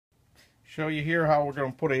Show you here how we're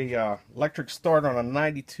going to put a electric start on a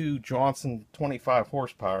 92 Johnson 25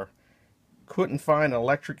 horsepower. Couldn't find an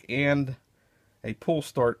electric and a pull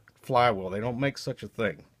start flywheel. They don't make such a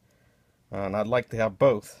thing. And I'd like to have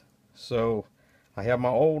both. So I have my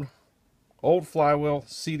old flywheel,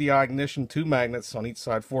 CDI ignition, 2 magnets on each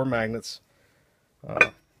side, 4 magnets.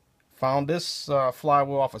 Found this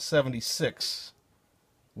flywheel off a 76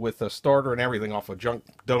 with a starter and everything off a junk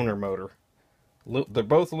donor motor. They're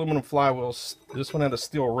both aluminum flywheels. This one had a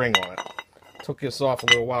steel ring on it. Took this off a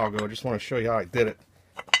little while ago. I just want to show you how I did it.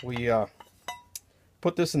 We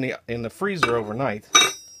put this in the freezer overnight.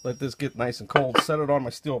 Let this get nice and cold. Set it on my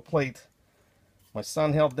steel plate. My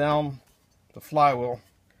son held down the flywheel.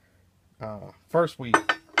 First,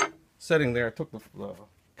 sitting there, I took the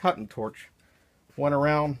cutting torch, went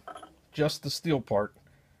around just the steel part.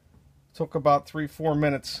 Took about 3-4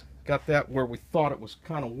 minutes. Got that where we thought it was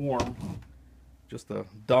kind of warm. Just a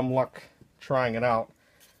dumb luck trying it out.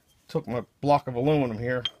 Took my block of aluminum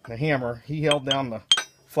here, the hammer. He held down the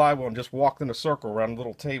flywheel and just walked in a circle around a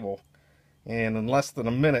little table. And in less than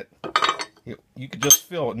a minute, you could just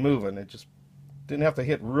feel it moving. It just didn't have to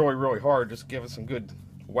hit really, really hard. Just give it some good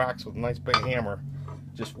whacks with a nice big hammer.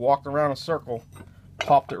 Just walked around a circle,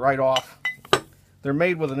 popped it right off. They're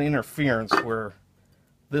made with an interference where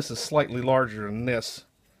this is slightly larger than this.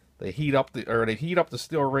 They heat up the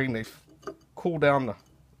steel ring. They cool down the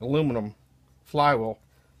aluminum flywheel,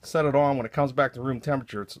 set it on. When it comes back to room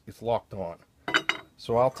temperature, it's locked on.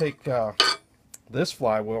 So I'll take this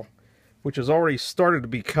flywheel, which has already started to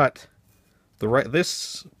be cut.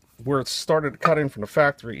 This where it started to cut in from the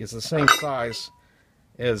factory is the same size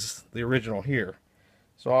as the original here.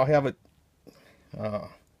 So I'll have it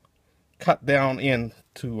cut down in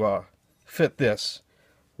to fit this.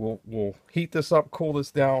 We'll heat this up, cool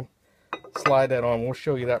this down, slide that on. We'll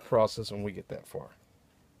show you that process when we get that far.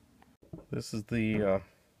 This is the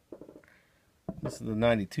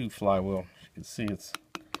 92 flywheel. As you can see, it's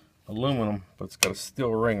aluminum, but it's got a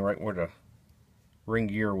steel ring right where the ring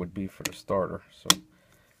gear would be for the starter. So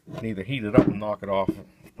you can either heat it up and knock it off.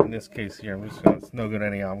 In this case here, it's no good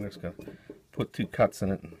anyhow. I'm just gonna put 2 cuts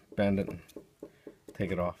in it and bend it and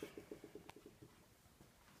take it off.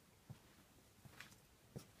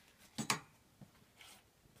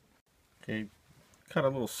 Okay, cut a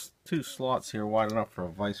little 2 slots here wide enough for a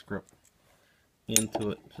vice grip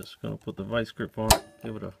into it. Just going to put the vice grip on it,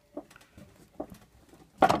 give it a...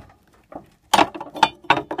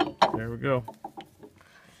 There we go.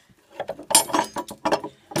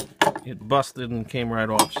 It busted and came right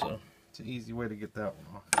off, so it's an easy way to get that one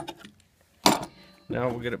off. Now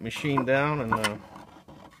we'll get it machined down and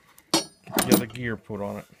get the other gear put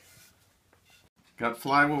on it. Got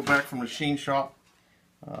flywheel back from the machine shop.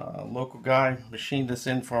 Local guy machined this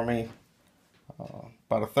in for me,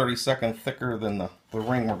 about a 32nd thicker than the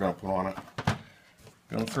ring we're going to put on it.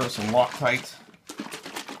 Going to throw some Loctite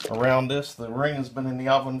around this. The ring has been in the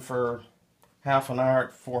oven for half an hour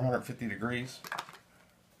at 450 degrees.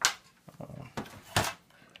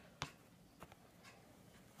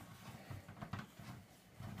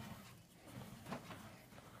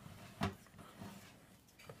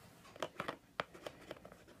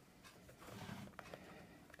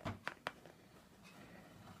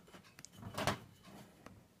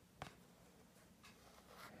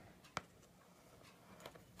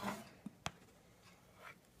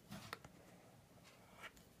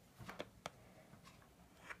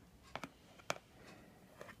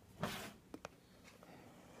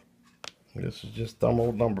 This is just dumb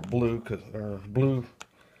old number blue, or blue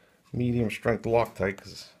medium strength Loctite,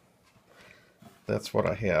 because that's what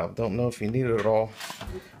I have. Don't know if you need it at all.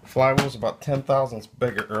 Flywheel's about 10 thousandths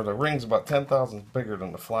bigger, or the ring's about 10 thousandths bigger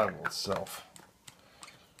than the flywheel itself.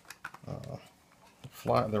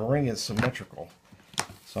 The ring is symmetrical,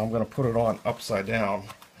 so I'm going to put it on upside down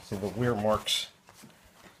so the wear marks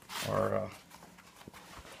are,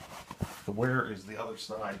 the wear is the other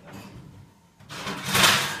side.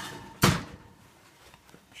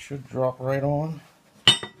 Should drop right on.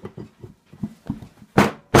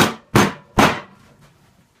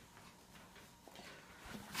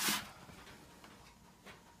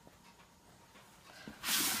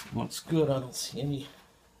 Looks good. I don't see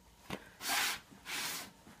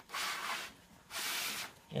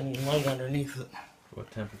any light underneath it.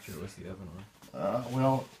 What temperature was the oven on?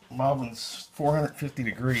 Well, my oven's 450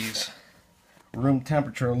 degrees. Room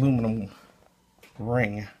temperature aluminum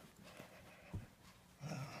ring.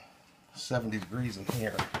 70 degrees in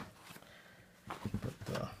here.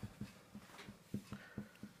 But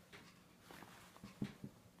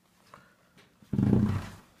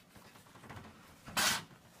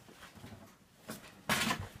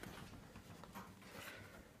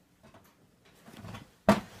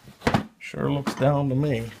Sure looks down to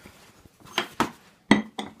me.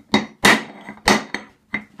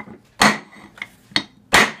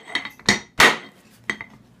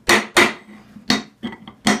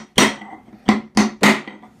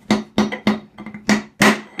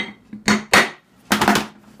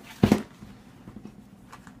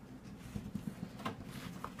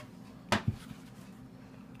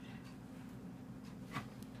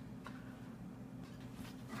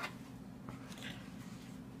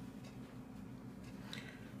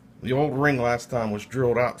 The old ring last time was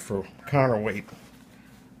drilled out for counterweight.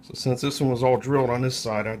 So since this one was all drilled on this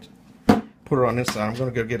side, I put it on this side. I'm going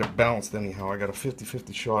to go get it balanced anyhow. I got a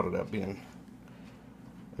 50-50 shot of that being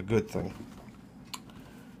a good thing.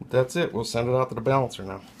 But that's it. We'll send it out to the balancer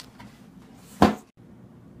now.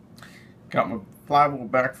 Got my flywheel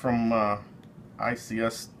back from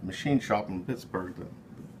ICS machine shop in Pittsburgh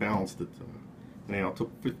that balanced it. Anyhow, I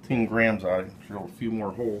took 15 grams out of it, drilled a few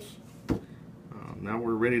more holes. Now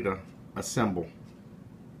we're ready to assemble.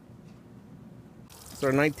 It's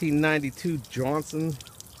our 1992 Johnson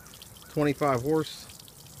 25 horse.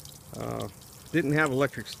 Didn't have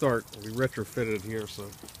electric start. We retrofitted it here, so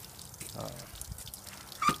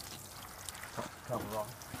cover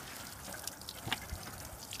off.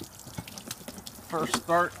 First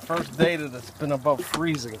start, first day that it's been above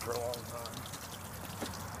freezing for a long time.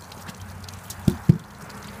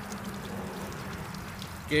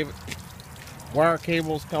 Gave it wire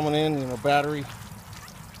cables coming in, battery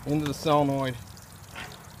into the solenoid,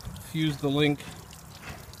 fused the link,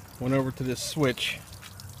 went over to this switch,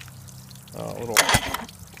 little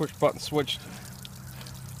push button switch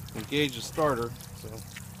to engage the starter. So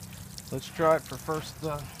let's try it for first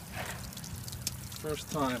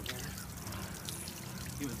time here.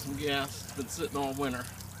 Give it some gas. It's been sitting all winter.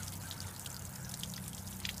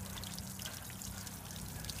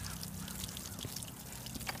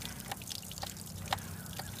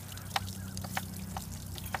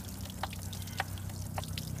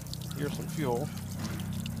 Here's some fuel.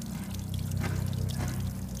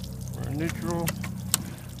 We're in neutral.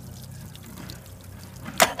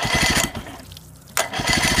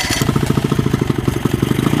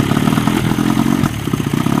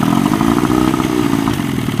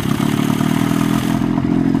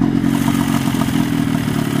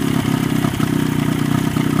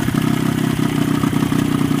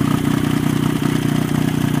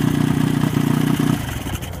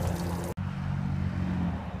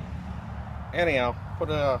 Anyhow,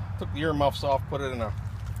 took the earmuffs off, put it in a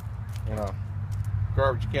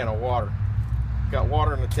garbage can of water. Got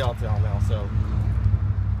water in the telltale now. So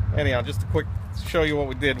anyhow, just a quick show you what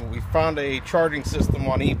we did. We found a charging system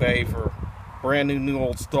on eBay for brand new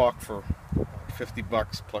old stock for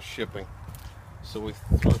 $50 plus shipping. So we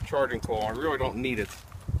threw a charging coil. I really don't need it,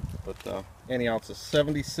 but anyhow, it's a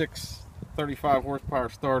 76 35 horsepower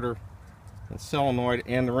starter and solenoid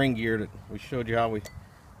and the ring gear that we showed you how we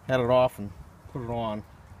had it off and put it on.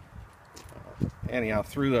 Anyhow,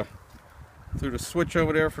 through the switch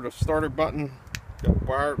over there for the starter button, got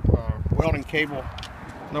wire welding cable,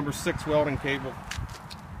 number 6 welding cable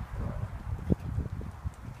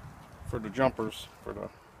for the jumpers for the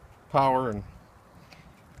power. And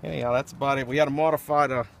anyhow, that's about it. We had to modify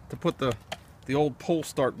to put the old pull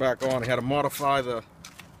start back on. I had to modify the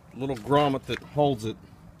little grommet that holds it.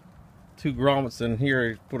 2 grommets in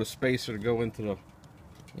here. Put a spacer to go into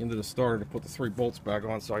the starter to put the 3 bolts back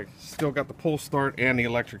on. So I still got the pull start and the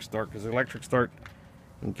electric start, because the electric start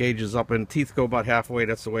engages up and teeth go about halfway.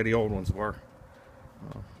 That's the way the old ones were.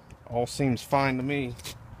 All seems fine to me.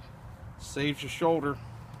 Saves your shoulder.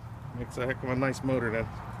 Makes a heck of a nice motor then.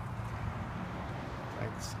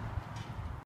 Thanks.